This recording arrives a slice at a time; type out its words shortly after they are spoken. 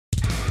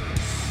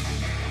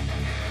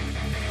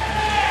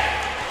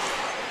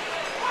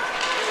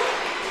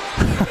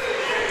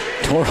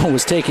Toro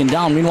was taken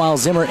down. Meanwhile,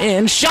 Zimmer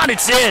in. Shot,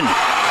 it's in!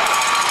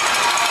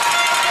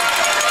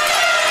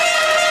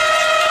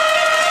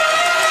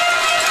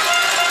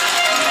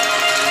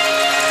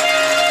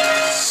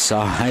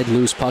 Side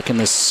loose puck in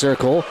the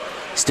circle.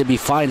 Stibbe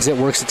finds it,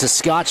 works it to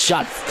Scott.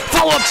 Shot,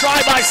 follow-up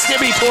try by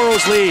Stibbe.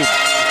 Toro's lead.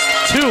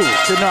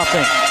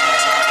 2-0.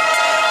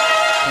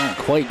 Can't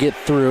quite get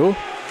through.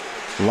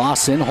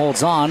 Lawson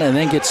holds on and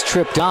then gets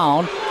tripped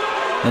down.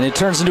 And it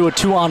turns into a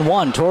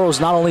 2-on-1. Toros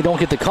not only don't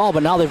get the call,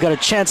 but now they've got a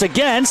chance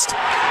against.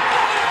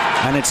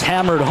 And it's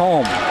hammered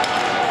home.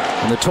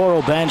 And the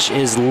Toro bench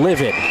is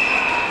livid.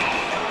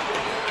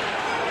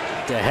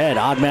 Ahead,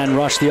 odd man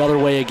rush the other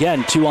way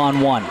again.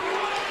 2-on-1.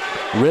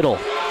 Riddle.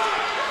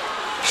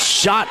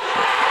 Shot.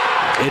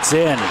 It's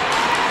in.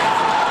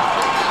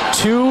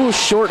 2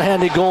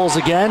 shorthanded goals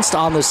against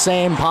on the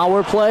same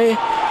power play.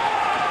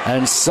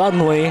 And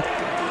suddenly,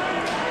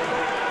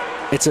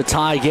 it's a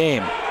tie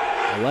game.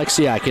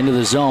 Alexiak into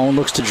the zone,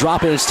 looks to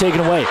drop it, it's taken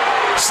away.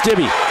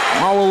 Stibbe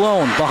all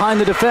alone behind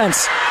the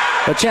defense.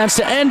 A chance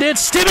to end it.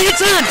 Stibbe, it's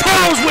in!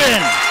 Toros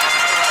win!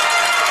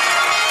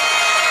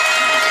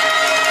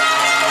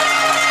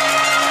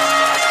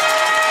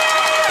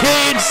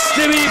 Cade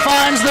Stibbe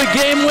finds the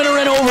game winner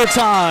in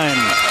overtime.